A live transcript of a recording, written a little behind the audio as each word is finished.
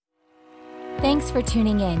Thanks for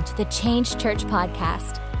tuning in to the Change Church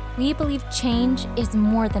podcast. We believe change is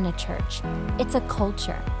more than a church. It's a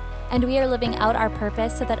culture. And we are living out our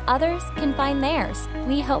purpose so that others can find theirs.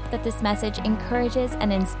 We hope that this message encourages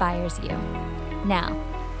and inspires you. Now,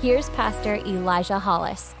 here's Pastor Elijah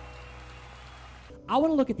Hollis. I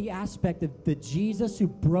want to look at the aspect of the Jesus who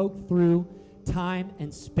broke through time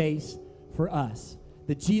and space for us.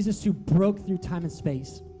 The Jesus who broke through time and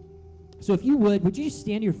space. So if you would you just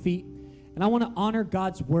stand to your feet? And I want to honor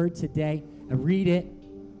God's word today and read it.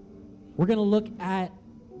 We're going to look at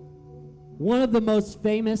one of the most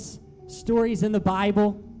famous stories in the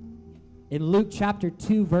Bible in Luke chapter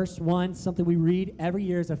 2, verse 1, something we read every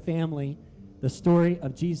year as a family, the story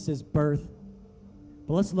of Jesus' birth.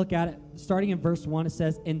 But let's look at it. Starting in verse 1, it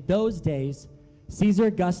says, "In those days, Caesar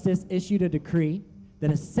Augustus issued a decree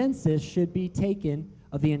that a census should be taken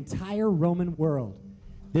of the entire Roman world.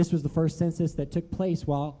 This was the first census that took place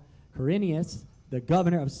while Quirinius, the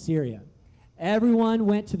governor of Syria. Everyone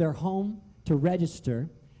went to their home to register.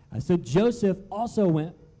 So Joseph also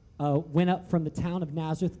went up from the town of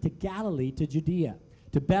Nazareth to Galilee, to Judea,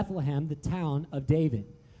 to Bethlehem, the town of David,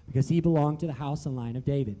 because he belonged to the house and line of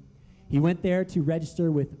David. He went there to register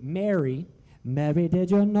with Mary. Mary, did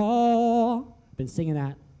you know? I've been singing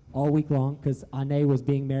that all week long because Anne was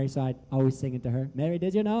being Mary, so I'd always sing it to her. Mary,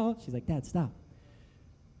 did you know? She's like, Dad, stop.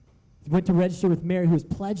 He went to register with Mary, who was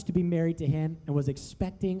pledged to be married to him and was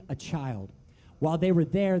expecting a child. While they were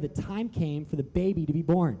there, the time came for the baby to be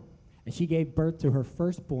born, and she gave birth to her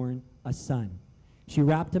firstborn, a son. She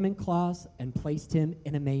wrapped him in cloths and placed him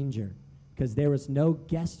in a manger, because there was no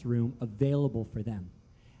guest room available for them.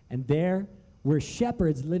 And there were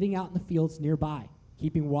shepherds living out in the fields nearby,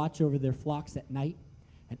 keeping watch over their flocks at night.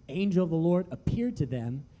 An angel of the Lord appeared to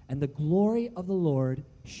them, and the glory of the Lord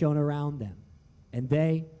shone around them, and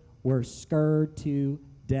they were scared to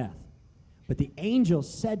death. But the angel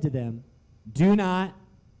said to them, 'Do not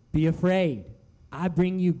be afraid. I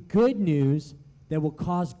bring you good news that will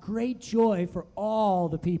cause great joy for all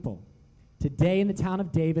the people. Today in the town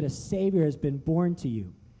of David, a Savior has been born to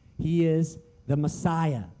you. He is the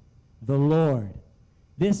Messiah, the Lord.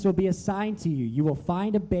 This will be a sign to you. You will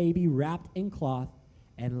find a baby wrapped in cloth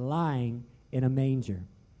and lying in a manger.'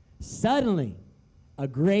 Suddenly, a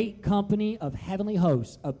great company of heavenly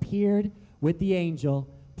hosts appeared with the angel,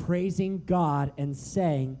 praising God and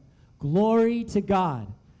saying, 'Glory to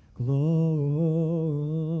God, glory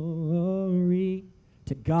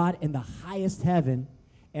to God in the highest heaven,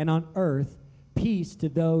 and on earth peace to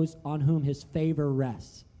those on whom his favor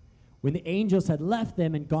rests.' When the angels had left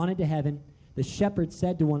them and gone into heaven, the shepherds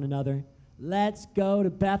said to one another, 'Let's go to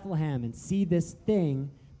Bethlehem and see this thing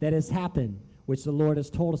that has happened, which the Lord has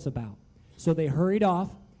told us about.' So they hurried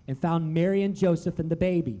off and found Mary and Joseph and the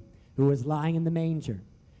baby, who was lying in the manger.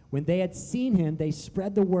 When they had seen him, they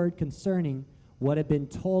spread the word concerning what had been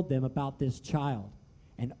told them about this child.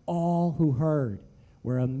 And all who heard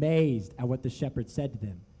were amazed at what the shepherds said to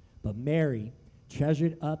them. But Mary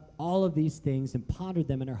treasured up all of these things and pondered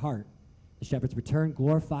them in her heart. The shepherds returned,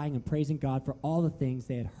 glorifying and praising God for all the things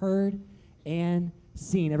they had heard and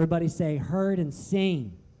seen." Everybody say, heard and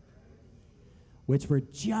seen. "Which were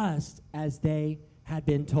just as they had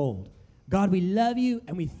been told." God, we love you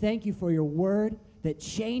and we thank you for your word that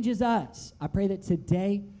changes us. I pray that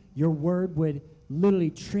today your word would literally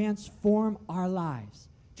transform our lives,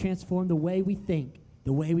 transform the way we think,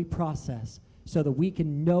 the way we process, so that we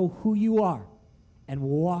can know who you are and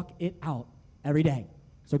walk it out every day.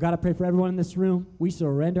 So God, I pray for everyone in this room, we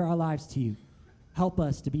surrender our lives to you. Help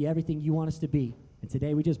us to be everything you want us to be. And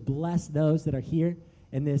today we just bless those that are here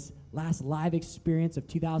in this last live experience of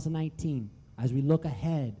 2019 as we look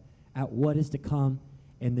ahead at what is to come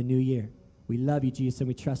in the new year. We love you, Jesus, and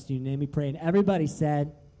we trust you. In your name we pray. And everybody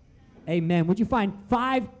said, amen. Would you find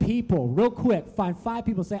 5 people, real quick, find 5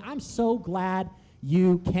 people, say, "I'm so glad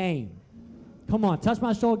you came." Come on, touch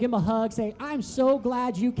my shoulder, give them a hug, say, "I'm so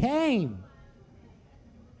glad you came."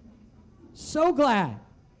 So glad.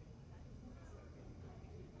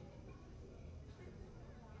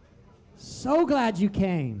 So glad you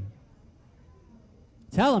came.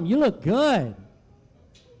 Tell them, you look good.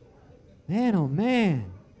 Man, oh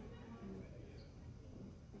man.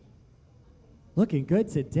 Looking good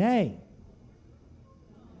today.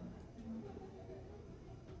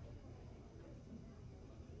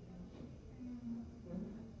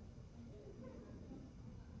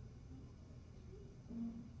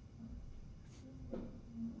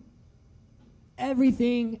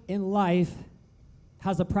 Everything in life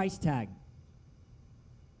has a price tag.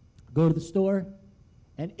 Go to the store,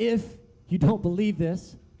 and if you don't believe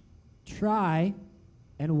this, try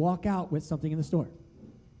and walk out with something in the store.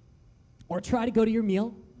 Or try to go to your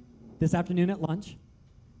meal this afternoon at lunch.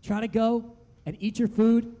 Try to go and eat your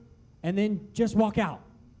food and then just walk out.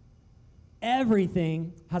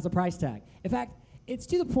 Everything has a price tag. In fact, it's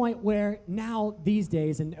to the point where now these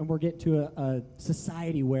days, and we're getting to a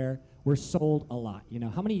society where we're sold a lot. You know,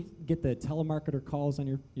 how many get the telemarketer calls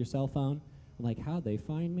on your cell phone? I'm like, how'd they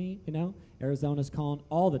find me? You know, Arizona's calling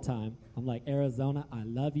all the time. I'm like, Arizona, I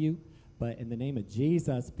love you, but in the name of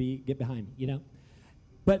Jesus, get behind me, you know?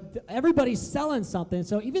 But everybody's selling something.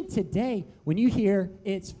 So even today, when you hear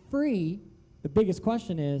it's free, the biggest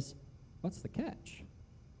question is, what's the catch?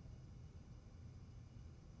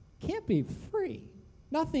 Can't be free.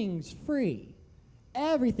 Nothing's free.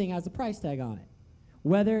 Everything has a price tag on it.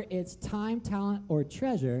 Whether it's time, talent, or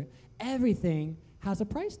treasure, everything has a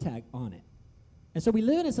price tag on it. And so we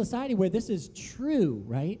live in a society where this is true,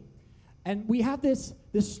 right? And we have this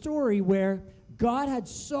story where God had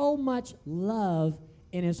so much love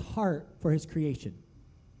in his heart for his creation.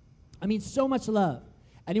 I mean, so much love.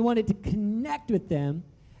 And he wanted to connect with them.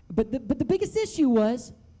 But the biggest issue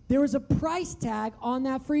was there was a price tag on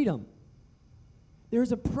that freedom. There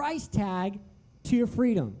was a price tag to your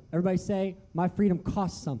freedom. Everybody say, my freedom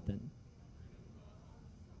costs something.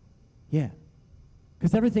 Yeah.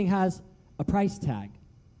 Because everything has a price tag.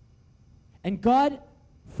 And God,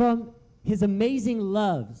 from his amazing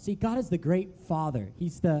love, see, God is the great Father.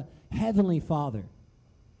 He's the heavenly Father.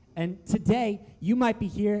 And today, you might be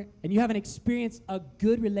here and you haven't experienced a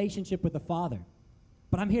good relationship with the Father.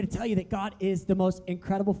 But I'm here to tell you that God is the most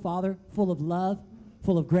incredible Father, full of love,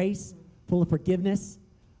 full of grace, full of forgiveness,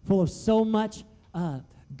 full of so much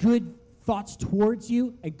good thoughts towards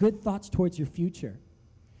you and good thoughts towards your future.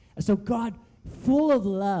 And so God, full of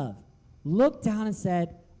love, looked down and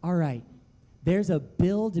said, all right, there's a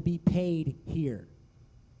bill to be paid here.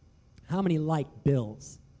 How many like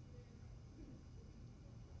bills?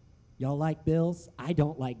 Y'all like bills? I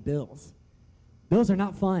don't like bills. Bills are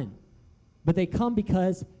not fun, but they come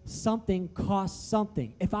because something costs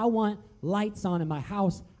something. If I want lights on in my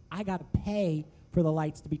house, I got to pay for the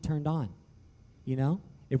lights to be turned on, you know?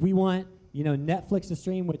 If we want, you know, Netflix to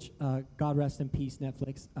stream, which God rest in peace,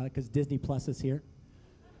 Netflix, because Disney Plus is here.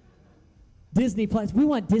 Disney Plus, we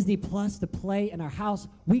want Disney Plus to play in our house,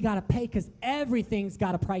 we got to pay because everything's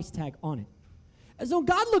got a price tag on it. And so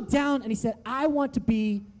God looked down and he said, I want to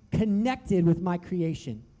be connected with my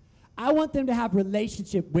creation. I want them to have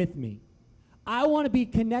relationship with me. I want to be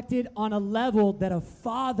connected on a level that a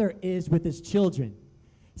father is with his children.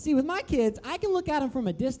 See, with my kids, I can look at them from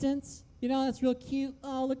a distance. You know, that's real cute.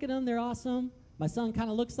 Oh, look at them. They're awesome. My son kind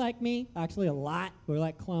of looks like me. Actually, a lot. We're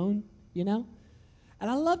like clone, you know?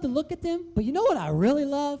 And I love to look at them. But you know what I really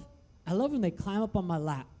love? I love when they climb up on my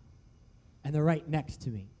lap and they're right next to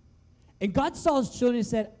me. And God saw his children and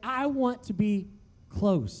said, I want to be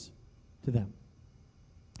close to them.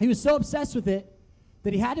 He was so obsessed with it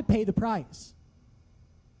that he had to pay the price.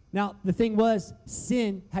 Now, the thing was,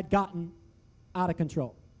 sin had gotten out of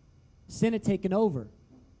control. Sin had taken over.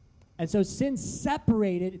 And so sin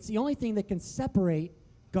separated. It's the only thing that can separate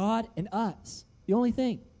God and us. The only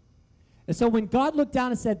thing. And so when God looked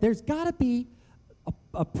down and said, there's got to be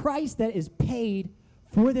a price that is paid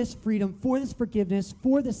for this freedom, for this forgiveness,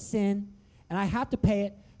 for the sin, and I have to pay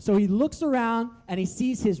it. So he looks around and he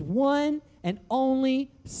sees his one and only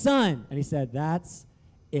son. And he said, that's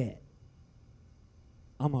it.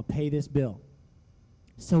 I'm going to pay this bill.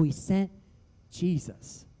 So he sent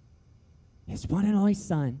Jesus, his one and only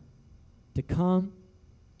son, to come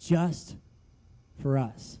just for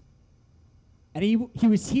us. And he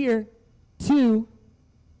was here to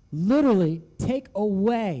literally take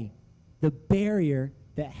away the barrier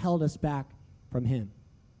that held us back from him.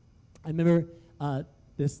 I remember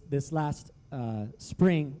this last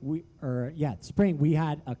spring, we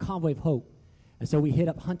had a Convoy of Hope. And so we hit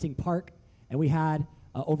up Hunting Park, and we had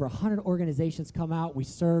over 100 organizations come out. We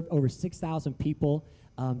served over 6,000 people.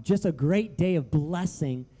 Just a great day of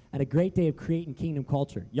blessing and a great day of creating kingdom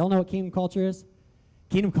culture. Y'all know what kingdom culture is?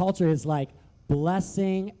 Kingdom culture is like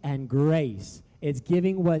blessing and grace. It's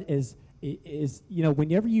giving what is you know,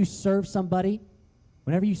 whenever you serve somebody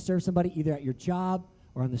either at your job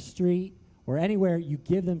or on the street or anywhere, you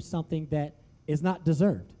give them something that is not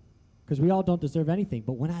deserved, because we all don't deserve anything.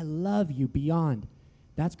 But when I love you beyond,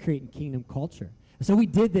 that's creating kingdom culture. And so we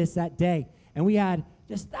did this that day, and we had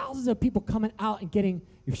just thousands of people coming out and getting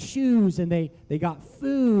shoes, and they got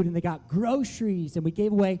food, and they got groceries, and we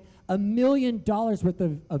gave away $1 million worth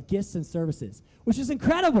of gifts and services, which is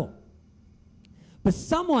incredible. But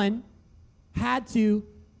someone had to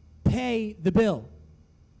pay the bill,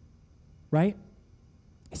 right?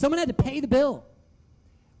 Someone had to pay the bill.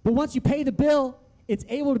 But once you pay the bill, it's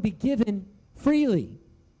able to be given freely.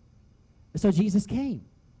 And so Jesus came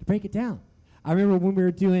to break it down. I remember when we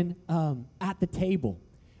were doing At the Table,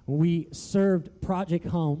 when we served Project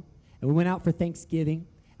Home, and we went out for Thanksgiving,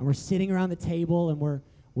 and we're sitting around the table, and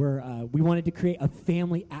we wanted to create a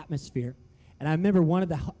family atmosphere. And I remember one of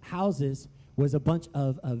the houses was a bunch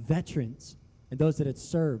of veterans and those that had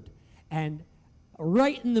served. And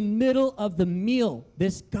right in the middle of the meal,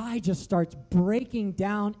 this guy just starts breaking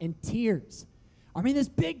down in tears. I mean, this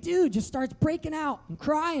big dude just starts breaking out and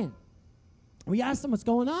crying. We asked him what's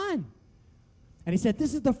going on. And he said,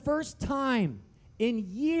 this is the first time in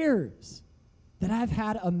years that I've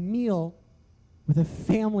had a meal with a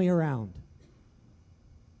family around.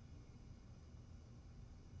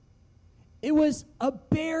 It was a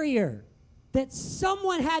barrier that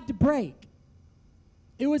someone had to break.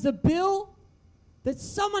 It was a bill that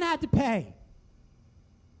someone had to pay.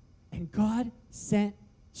 And God sent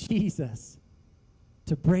Jesus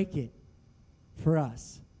to break it for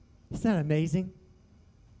us. Isn't that amazing?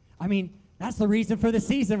 I mean, that's the reason for the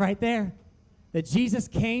season right there. That Jesus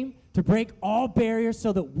came to break all barriers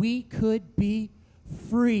so that we could be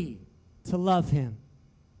free to love him.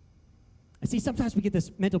 And see, sometimes we get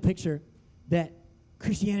this mental picture that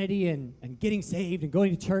Christianity and getting saved and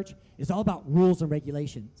going to church is all about rules and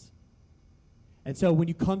regulations. And so when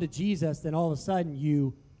you come to Jesus, then all of a sudden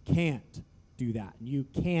you can't do that. And you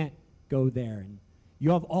can't go there. And you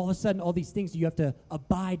have all of a sudden all these things that you have to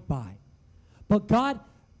abide by. But God,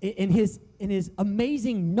 in his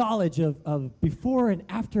amazing knowledge of before and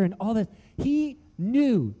after and all that, he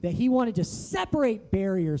knew that he wanted to separate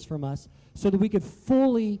barriers from us so that we could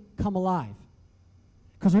fully come alive.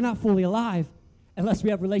 Because we're not fully alive unless we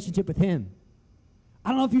have a relationship with him. I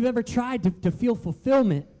don't know if you've ever tried to feel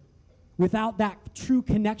fulfillment without that true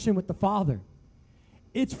connection with the Father.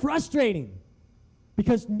 It's frustrating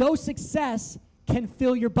because no success can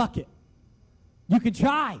fill your bucket. You can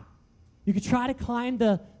try. You can try to climb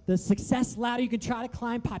the success ladder. You can try to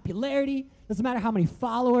climb popularity. Doesn't matter how many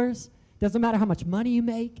followers. Doesn't matter how much money you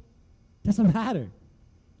make. Doesn't matter.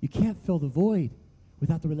 You can't fill the void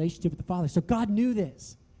without the relationship with the Father. So God knew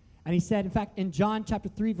this. And he said, in fact, in John chapter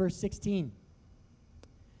 3, verse 16,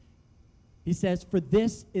 he says, for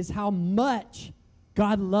this is how much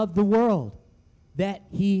God loved the world, that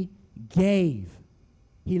he gave.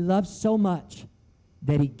 He loved so much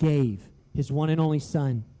that he gave his one and only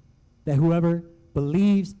Son, that whoever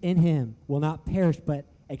believes in him will not perish but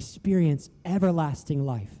experience everlasting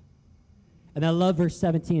life. And I love verse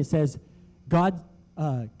 17. It says, God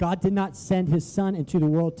did not send his Son into the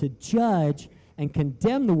world to judge and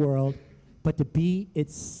condemn the world, but to be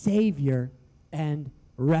its Savior and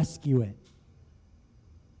rescue it.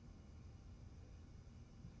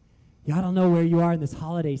 Yeah, I don't know where you are in this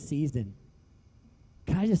holiday season.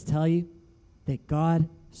 Can I just tell you that God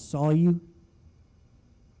saw you?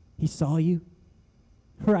 He saw you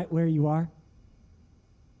right where you are.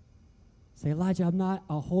 Say, Elijah, I'm not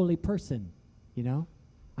a holy person, you know?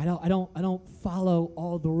 I don't follow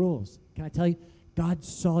all the rules. Can I tell you, God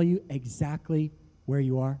saw you exactly where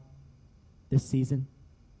you are this season.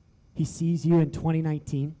 He sees you in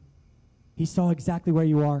 2019. He saw exactly where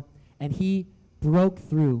you are, and he broke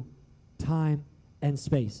through time and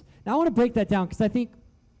space. Now, I want to break that down because I think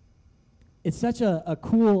it's such a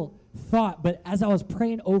cool thought, but as I was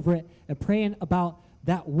praying over it and praying about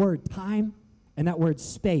that word time and that word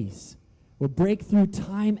space, we'll break through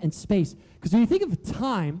time and space. Because when you think of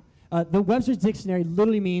time, the Webster's Dictionary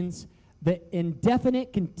literally means the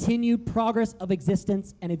indefinite continued progress of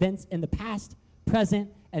existence and events in the past, present,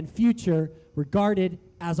 and future regarded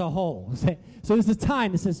as a whole. So this is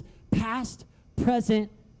time. This is past,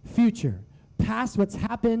 present, future. Past, what's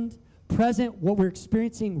happened. Present, what we're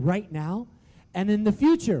experiencing right now. And in the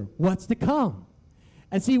future, what's to come.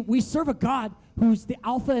 And see, we serve a God who's the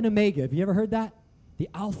Alpha and Omega. Have you ever heard that? The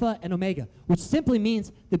Alpha and Omega, which simply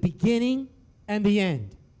means the beginning and the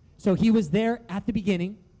end. So he was there at the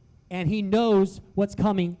beginning, and he knows what's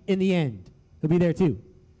coming in the end. He'll be there too.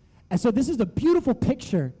 And so this is a beautiful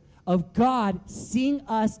picture of God seeing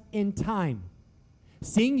us in time.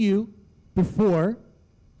 Seeing you before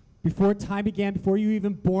time began, before you were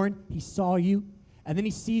even born, he saw you. And then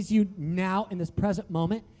he sees you now in this present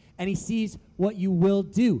moment, and he sees what you will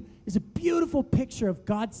do. It's a beautiful picture of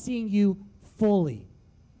God seeing you fully.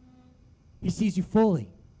 He sees you fully.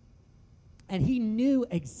 And he knew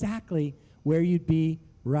exactly where you'd be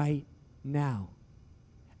right now.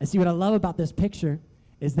 And see, what I love about this picture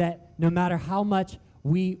is that no matter how much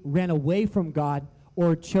we ran away from God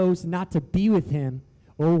or chose not to be with him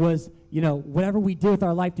or was, whatever we did with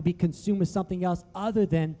our life to be consumed with something else other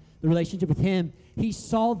than the relationship with him, he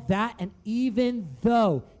saw that, and even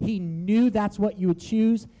though he knew that's what you would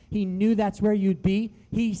choose, he knew that's where you'd be,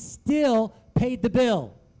 he still paid the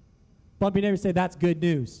bill. Bump your neighbor and say, that's good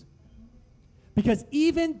news. Because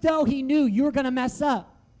even though he knew you were going to mess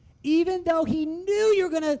up, even though he knew you were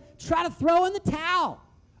going to try to throw in the towel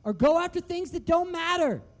or go after things that don't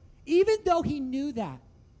matter, even though he knew that,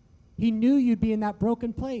 he knew you'd be in that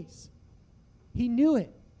broken place. He knew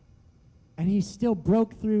it. And he still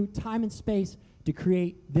broke through time and space to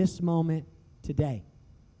create this moment today.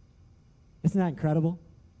 Isn't that incredible?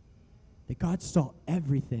 That God saw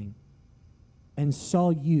everything and saw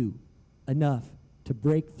you enough to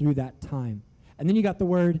break through that time. And then you got the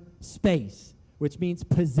word space, which means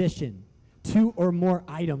position, two or more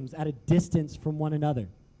items at a distance from one another.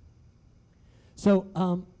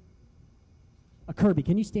 So, Kirby,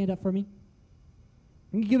 can you stand up for me?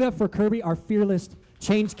 Can you give it up for Kirby, our fearless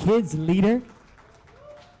Change Kids leader?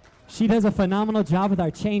 She does a phenomenal job with our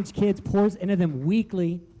Change Kids, pours into them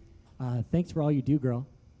weekly. Thanks for all you do, girl.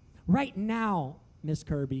 Right now, Miss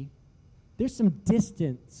Kirby, there's some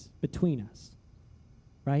distance between us,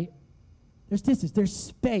 right? There's distance, there's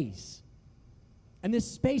space. And this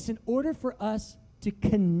space, in order for us to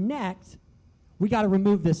connect, we got to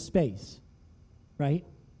remove this space, right?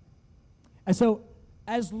 And so,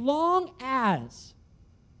 as long as,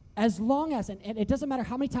 and it doesn't matter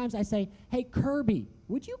how many times I say, hey, Kirby,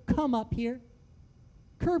 would you come up here?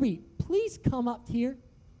 Kirby, please come up here.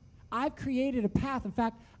 I've created a path. In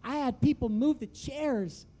fact, I had people move the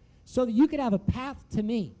chairs so that you could have a path to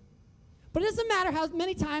me. But it doesn't matter how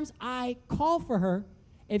many times I call for her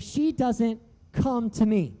if she doesn't come to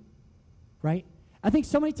me, right? I think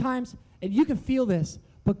so many times, and you can feel this,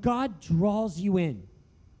 but God draws you in.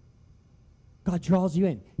 God draws you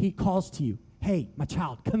in. He calls to you. Hey, my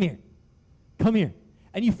child, come here. Come here.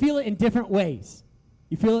 And you feel it in different ways.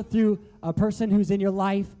 You feel it through a person who's in your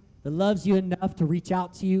life that loves you enough to reach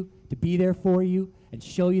out to you, to be there for you, and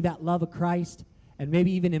show you that love of Christ, and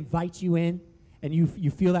maybe even invite you in, and you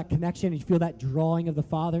feel that connection, and you feel that drawing of the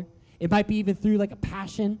Father. It might be even through like a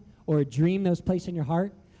passion or a dream that was placed in your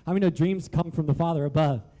heart. How many know dreams come from the Father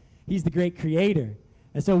above? He's the great creator.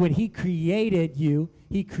 And so when he created you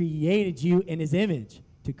in his image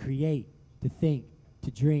to create, to think, to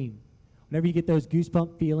dream. Whenever you get those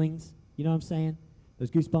goosebump feelings, you know what I'm saying? Those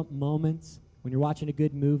goosebump moments when you're watching a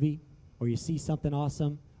good movie or you see something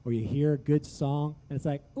awesome or you hear a good song and it's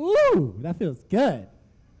like, ooh, that feels good.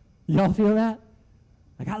 Y'all feel that?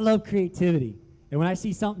 Like, I love creativity. And when I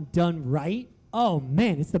see something done right, oh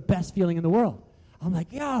man, it's the best feeling in the world. I'm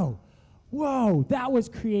like, yo, whoa, that was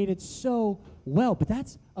created so well. But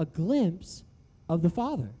that's a glimpse of the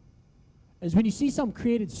Father. Is when you see something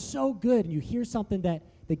created so good and you hear something that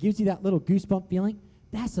gives you that little goosebump feeling,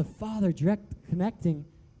 that's a Father direct connecting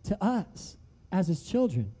to us as his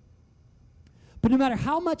children. But no matter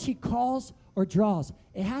how much he calls or draws,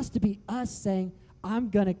 it has to be us saying, I'm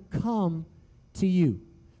going to come to you.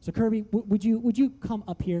 So Kirby, would you come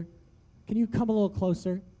up here? Can you come a little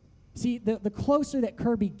closer? See, the closer that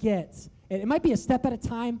Kirby gets, it might be a step at a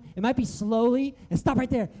time, it might be slowly, and stop right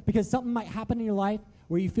there, because something might happen in your life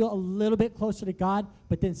where you feel a little bit closer to God,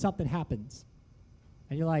 but then something happens.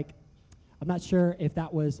 And you're like, I'm not sure if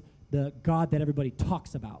that was the God that everybody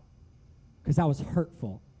talks about, because that was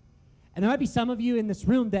hurtful. And there might be some of you in this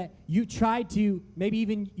room that you tried to, maybe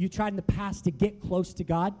even you tried in the past to get close to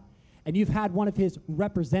God, and you've had one of his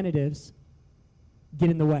representatives get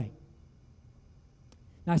in the way.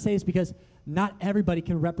 Now, I say this because not everybody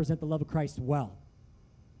can represent the love of Christ well,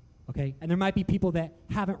 okay? And there might be people that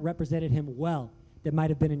haven't represented him well that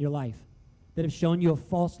might have been in your life, that have shown you a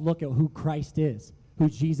false look at who Christ is, who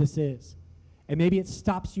Jesus is. And maybe it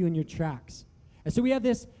stops you in your tracks. And so we have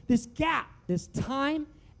this gap, this time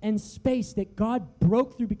and space that God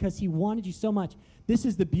broke through because he wanted you so much. This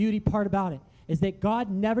is the beauty part about it, is that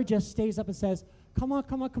God never just stays up and says, come on,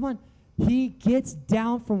 come on, come on. He gets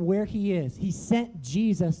down from where he is. He sent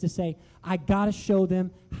Jesus to say, I got to show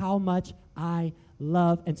them how much I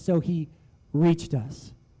love. And so he reached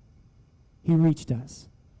us. He reached us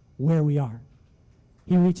where we are.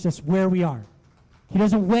 He reached us where we are. He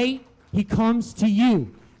doesn't wait. He comes to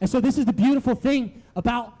you. And so this is the beautiful thing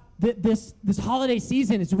about this holiday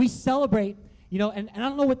season is we celebrate, and I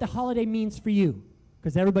don't know what the holiday means for you,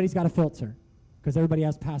 because everybody's got a filter, because everybody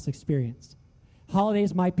has past experience.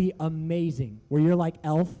 Holidays might be amazing, where you're like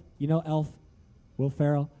Elf, Elf, Will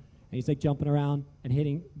Ferrell, and he's like jumping around and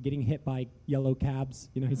getting hit by yellow cabs.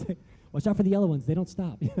 He's like, watch out for the yellow ones, they don't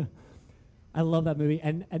stop. I love that movie,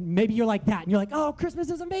 and maybe you're like that, and you're like, oh,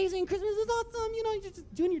 Christmas is amazing, Christmas is awesome, you're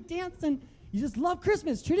just doing your dance, and you just love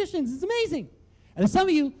Christmas, traditions, it's amazing. And some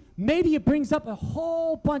of you, Maybe it brings up a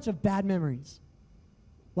whole bunch of bad memories,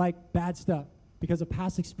 like bad stuff because of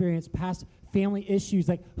past experience, past family issues.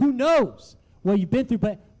 Like, who knows what you've been through,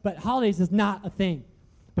 but holidays is not a thing.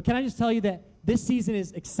 But can I just tell you that this season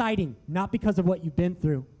is exciting, not because of what you've been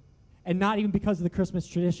through, and not even because of the Christmas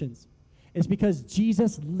traditions. It's because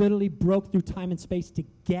Jesus literally broke through time and space to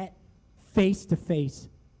get face to face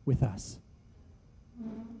with us.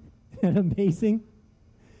 Isn't that amazing?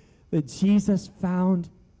 That Jesus found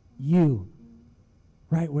you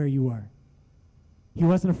right where you were. He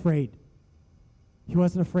wasn't afraid. He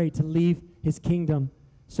wasn't afraid to leave his kingdom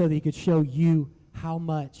so that he could show you how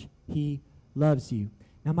much he loves you.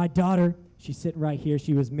 Now, my daughter, she's sitting right here.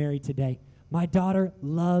 She was married today. My daughter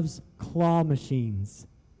loves claw machines.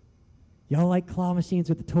 Y'all like claw machines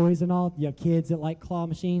with the toys and all? You have kids that like claw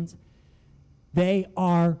machines? They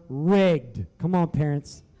are rigged. Come on,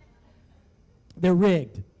 parents. They're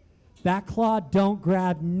rigged. That claw don't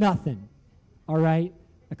grab nothing, all right?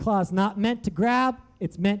 A claw is not meant to grab.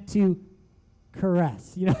 It's meant to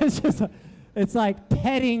caress. You know, it's like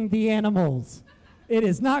petting the animals. It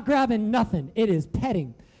is not grabbing nothing. It is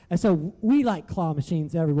petting. And so we like claw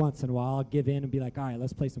machines every once in a while. I'll give in and be like, all right,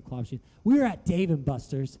 let's play some claw machines. We were at Dave &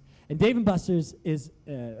 Buster's, and Dave & Buster's is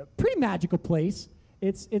a pretty magical place.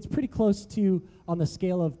 It's pretty close to on the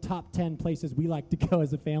scale of top 10 places we like to go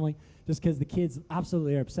as a family, just because the kids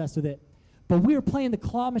absolutely are obsessed with it. But we were playing the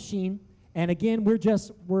claw machine, and again,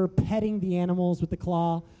 we're petting the animals with the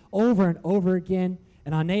claw over and over again.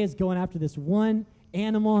 And Ane is going after this one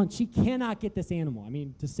animal, and she cannot get this animal. I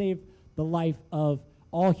mean, to save the life of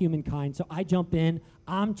all humankind. So I jump in.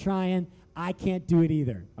 I'm trying. I can't do it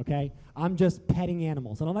either, okay? I'm just petting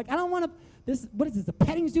animals. And I'm like, I don't want to, what is this, a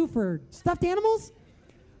petting zoo for stuffed animals?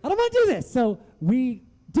 I don't want to do this. So we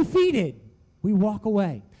defeated. We walk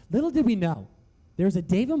away. Little did we know, there's a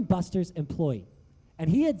Dave & Buster's employee, and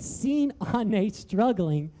he had seen Ane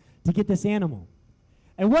struggling to get this animal.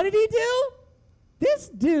 And what did he do? This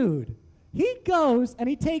dude, he goes and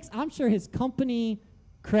he takes, I'm sure, his company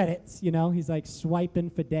credits, you know. He's like swiping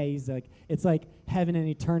for days. Like, it's like heaven and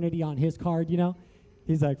eternity on his card, you know.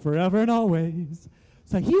 He's like, forever and always.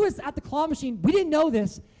 So he was at the claw machine. We didn't know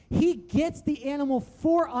this. He gets the animal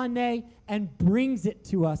for Ane and brings it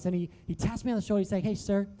to us. And he taps me on the shoulder. He's like, hey,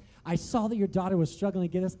 sir, I saw that your daughter was struggling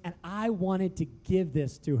to get this, and I wanted to give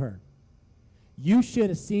this to her. You should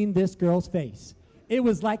have seen this girl's face. It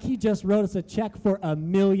was like he just wrote us a check for $1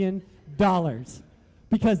 million.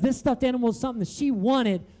 Because this stuffed animal was something that she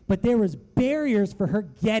wanted, but there was barriers for her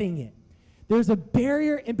getting it. There's a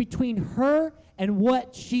barrier in between her and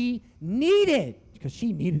what she needed, because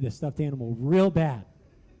she needed this stuffed animal real bad.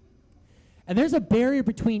 And there's a barrier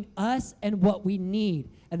between us and what we need.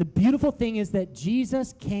 And the beautiful thing is that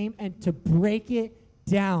Jesus came and to break it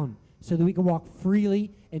down so that we can walk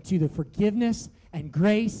freely into the forgiveness and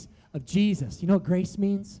grace of Jesus. You know what grace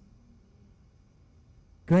means?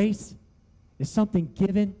 Grace is something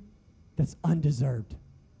given that's undeserved.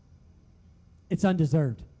 It's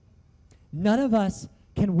undeserved. None of us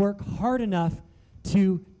can work hard enough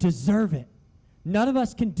to deserve it. None of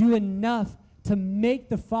us can do enough to make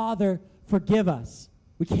the Father forgive us.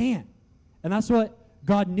 We can't. And that's what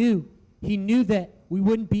God knew. He knew that we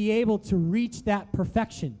wouldn't be able to reach that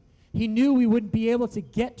perfection. He knew we wouldn't be able to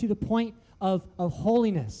get to the point of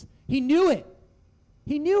holiness. He knew it.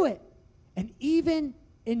 He knew it. And even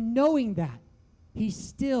in knowing that, he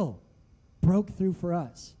still broke through for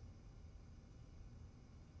us.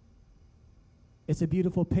 It's a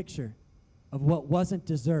beautiful picture of what wasn't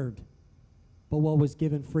deserved, but what was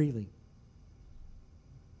given freely.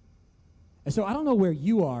 And so I don't know where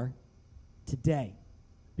you are today,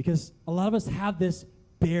 because a lot of us have this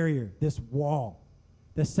barrier, this wall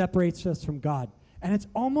that separates us from God. And it's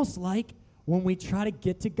almost like when we try to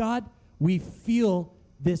get to God, we feel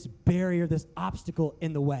this barrier, this obstacle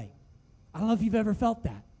in the way. I don't know if you've ever felt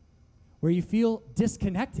that, where you feel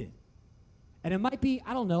disconnected. And it might be,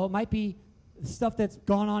 I don't know, it might be stuff that's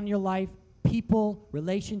gone on in your life, people,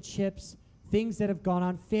 relationships, things that have gone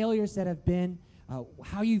on, failures that have been,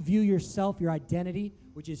 how you view yourself, your identity,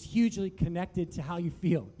 which is hugely connected to how you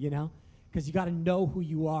feel, you know, because you got to know who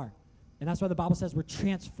you are. And that's why the Bible says we're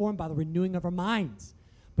transformed by the renewing of our minds.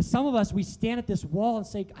 But some of us, we stand at this wall and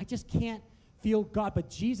say, I just can't feel God. But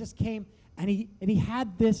Jesus came, and he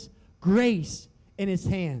had this grace in his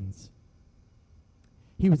hands.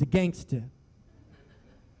 He was a gangster.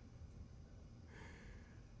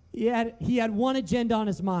 He had one agenda on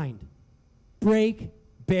his mind: break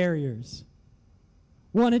barriers.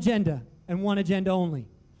 One agenda, and one agenda only.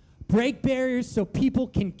 Break barriers so people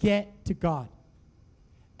can get to God.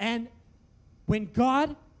 And when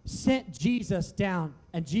God sent Jesus down,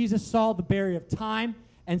 and Jesus saw the barrier of time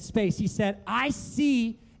and space. He said, I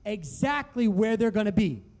see exactly where they're going to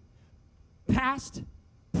be. Past,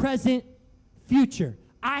 present, future.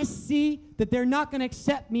 I see that they're not going to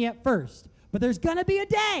accept me at first, but there's going to be a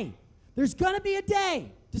day. There's going to be a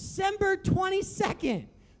day, December 22nd.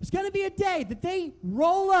 There's going to be a day that they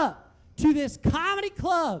roll up to this comedy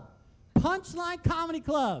club, Punchline Comedy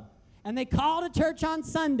Club, and they call to church on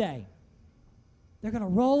Sunday. They're going to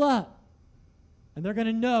roll up, and they're going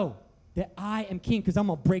to know that I am king because I'm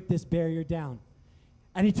going to break this barrier down.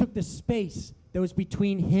 And he took the space that was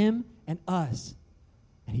between him and us,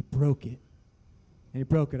 and he broke it. And he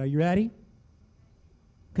broke it. Are you ready?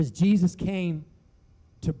 Because Jesus came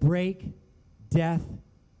to break death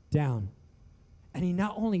down. And he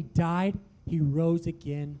not only died, he rose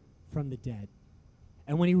again from the dead.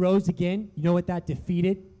 And when he rose again, you know what that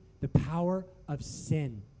defeated? The power of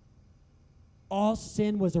sin. All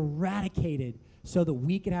sin was eradicated so that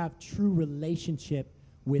we could have true relationship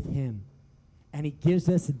with him. And he gives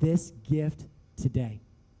us this gift today.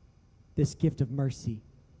 This gift of mercy.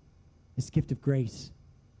 This gift of grace.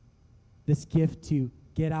 This gift to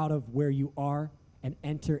get out of where you are and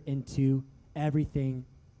enter into everything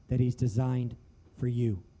that he's designed for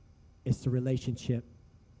you. It's the relationship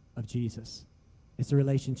of Jesus. It's the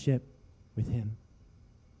relationship with him.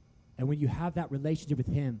 And when you have that relationship with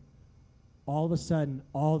him, all of a sudden,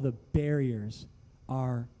 all the barriers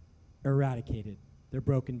are eradicated. They're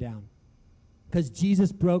broken down. Because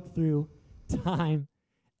Jesus broke through time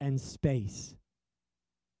and space.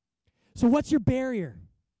 So what's your barrier?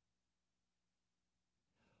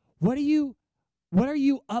 What are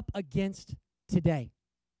you up against today?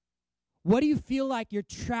 What do you feel like you're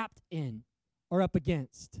trapped in or up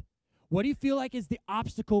against? What do you feel like is the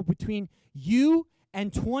obstacle between you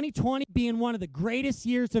and 2020 being one of the greatest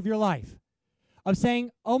years of your life? Of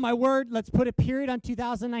saying, oh my word, let's put a period on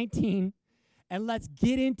 2019 and let's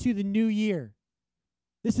get into the new year.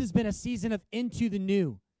 This has been a season of into the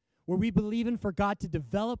new, where we believe in for God to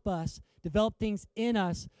develop us, develop things in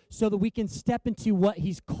us so that we can step into what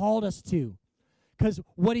he's called us to. Because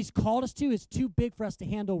what he's called us to is too big for us to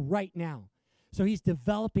handle right now. So he's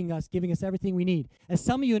developing us, giving us everything we need. And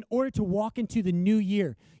some of you, in order to walk into the new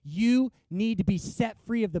year, you need to be set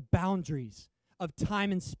free of the boundaries of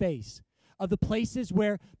time and space, of the places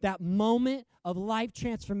where that moment of life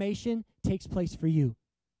transformation takes place for you.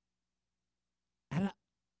 And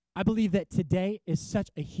I believe that today is such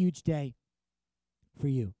a huge day for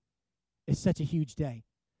you. It's such a huge day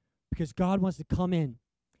because God wants to come in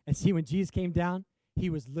and see. When Jesus came down, he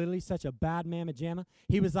was literally such a bad mamma jamma.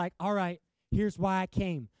 He was like, all right, here's why I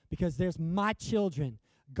came, because there's my children.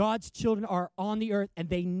 God's children are on the earth, and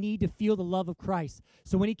they need to feel the love of Christ.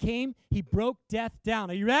 So when he came, he broke death down.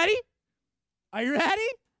 Are you ready? Are you ready?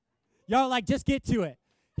 Y'all, like, just get to it.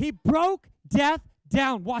 He broke death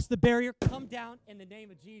down. Watch the barrier come down in the name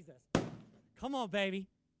of Jesus. Come on, baby.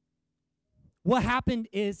 What happened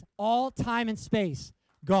is all time and space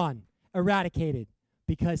gone, eradicated,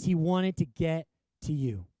 because he wanted to get to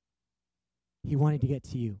you. He wanted to get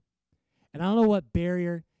to you. And I don't know what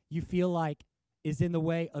barrier you feel like is in the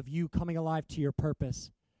way of you coming alive to your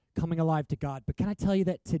purpose, coming alive to God. But can I tell you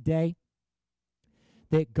that today,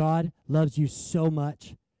 that God loves you so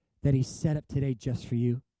much that he set up today just for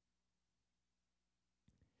you?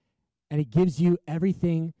 And he gives you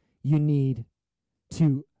everything you need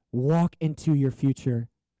to walk into your future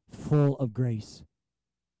full of grace,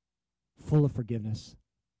 full of forgiveness.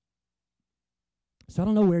 So I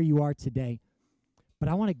don't know where you are today, but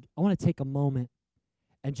I want to take a moment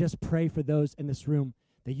and just pray for those in this room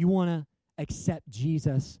that you want to accept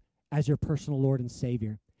Jesus as your personal Lord and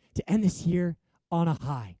Savior, to end this year on a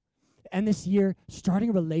high, to end this year starting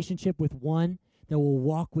a relationship with one that will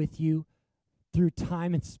walk with you through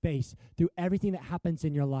time and space, through everything that happens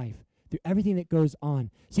in your life, through everything that goes on.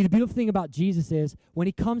 See, the beautiful thing about Jesus is when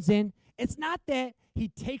he comes in, it's not that he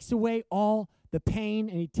takes away all the pain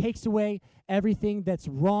and he takes away everything that's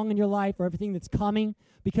wrong in your life or everything that's coming,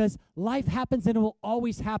 because life happens and it will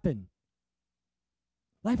always happen.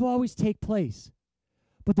 Life will always take place.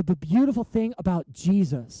 But the beautiful thing about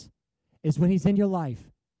Jesus is when he's in your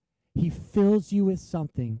life, he fills you with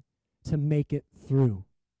something to make it through.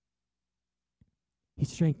 He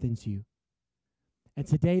strengthens you. And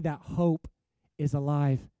today that hope is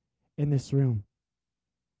alive in this room.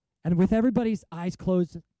 And with everybody's eyes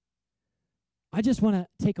closed, I just want to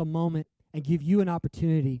take a moment and give you an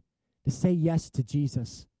opportunity to say yes to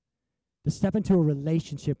Jesus, to step into a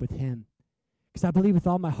relationship with him. Because I believe with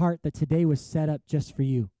all my heart that today was set up just for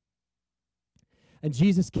you. And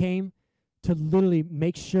Jesus came to literally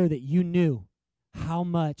make sure that you knew how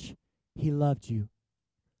much he loved you,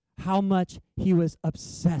 how much he was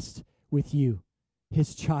obsessed with you,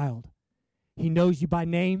 his child. He knows you by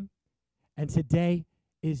name, and today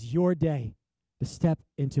is your day to step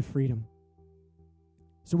into freedom.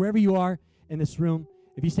 So wherever you are in this room,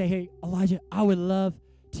 if you say, hey, Elijah, I would love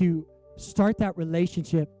to start that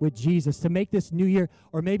relationship with Jesus, to make this new year,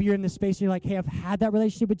 or maybe you're in this space and you're like, hey, I've had that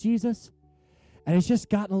relationship with Jesus, and it's just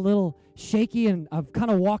gotten a little shaky and I've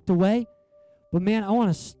kind of walked away. But man, I want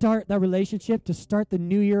to start that relationship, to start the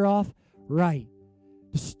new year off right,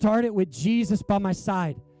 to start it with Jesus by my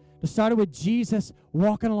side, to start it with Jesus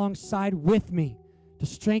walking alongside with me, to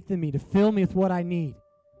strengthen me, to fill me with what I need.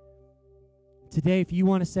 Today, if you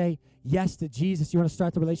want to say yes to Jesus, you want to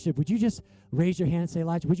start the relationship, would you just raise your hand and say,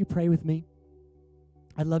 Elijah, would you pray with me?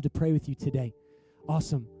 I'd love to pray with you today.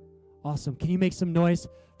 Awesome. Awesome. Can you make some noise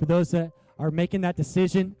for those that are making that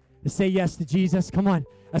decision to say yes to Jesus? Come on.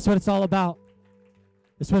 That's what it's all about.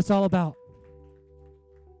 That's what it's all about.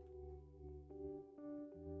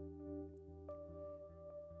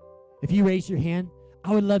 If you raise your hand,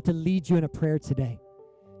 I would love to lead you in a prayer today.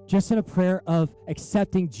 Just in a prayer of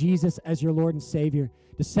accepting Jesus as your Lord and Savior,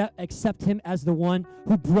 to accept him as the one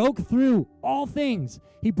who broke through all things.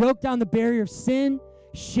 He broke down the barrier of sin,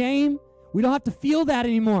 shame. We don't have to feel that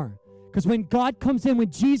anymore, because when God comes in,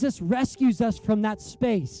 when Jesus rescues us from that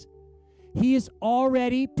space, he has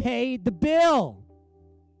already paid the bill.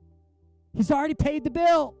 He's already paid the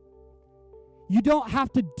bill. You don't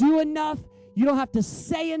have to do enough. You don't have to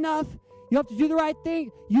say enough. You have to do the right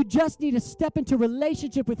thing. You just need to step into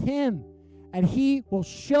relationship with him, and he will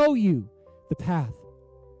show you the path.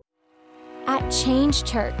 At Change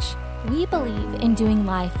Church, we believe in doing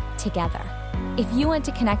life together. If you want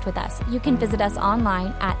to connect with us, you can visit us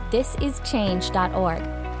online at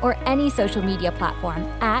thisischange.org or any social media platform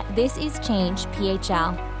at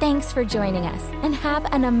thisischangephl. Thanks for joining us, and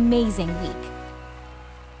have an amazing week.